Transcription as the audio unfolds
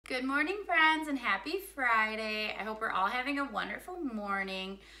Good morning, friends, and happy Friday. I hope we're all having a wonderful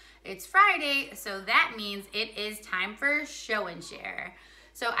morning. It's Friday, so that means it is time for show and share.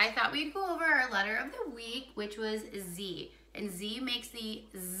 So I thought we'd go over our letter of the week, which was Z. And Z makes the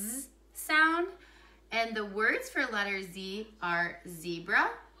Z sound. And the words for letter Z are zebra,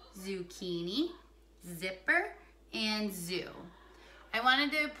 zucchini, zipper, and zoo. I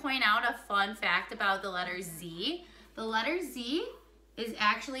wanted to point out a fun fact about the letter Z. The letter Z is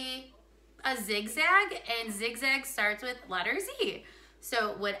actually a zigzag, and zigzag starts with letter Z.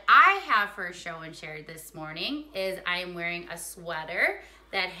 So what I have for show and share this morning is I am wearing a sweater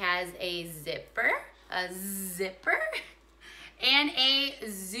that has a zipper, and a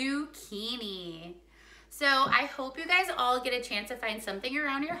zucchini. So I hope you guys all get a chance to find something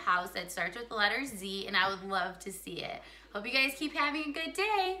around your house that starts with the letter Z, and I would love to see it. Hope you guys keep having a good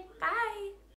day. Bye.